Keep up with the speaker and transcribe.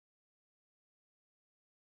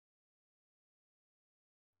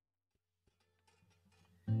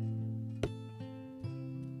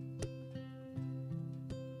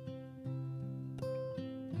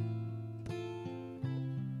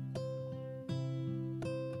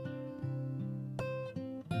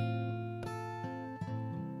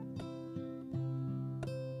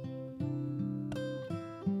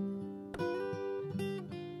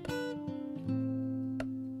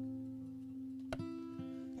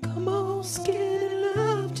on, scared of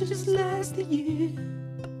love just last a year.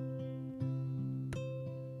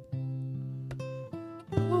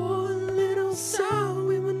 Oh, a little sound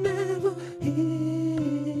we were never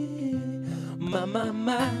hear. My, my,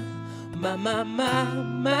 my, my, my, my,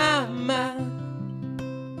 my, my.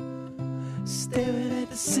 Staring at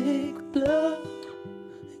the sink of blood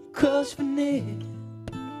and crushed veneer.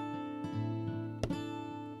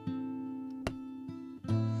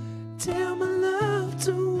 Tell my love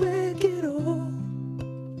to wake it all.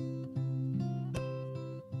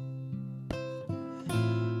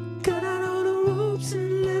 Cut out all the ropes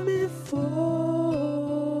and let me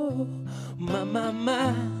fall. My, my,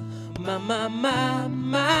 my, my, my, my,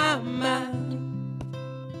 my, my.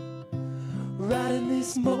 Right in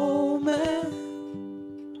this moment,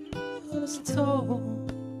 I was told.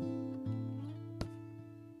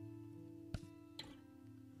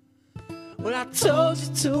 Well, I told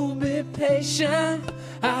you to be patient,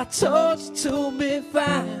 I told you to be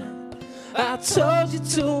fine, I told you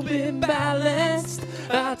to be balanced,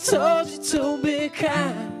 I told you to be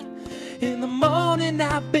kind. In the morning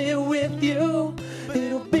I'll be with you,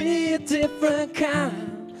 it'll be a different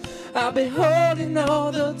kind. I'll be holding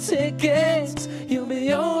all the tickets, you'll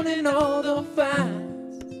be owning all the fines.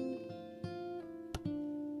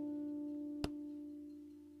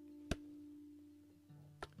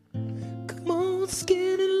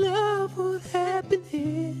 Scared of love, what happened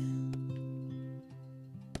here?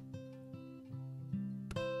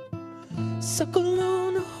 Suckle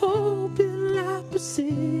on the hope your life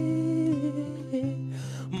proceed.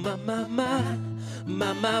 My, my, my,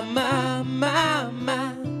 my, my, my, my,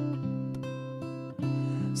 my.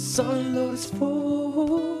 Solid load is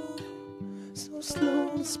full, so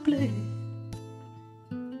slow to split.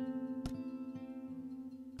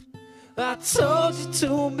 I told you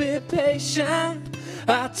to be patient,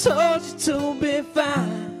 I told you to be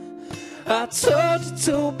fine, I told you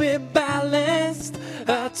to be balanced,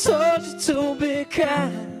 I told you to be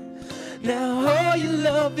kind. Now all your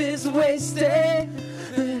love is wasted,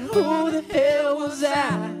 then who the hell was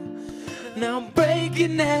I? Now I'm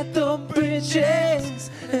breaking at the bridges.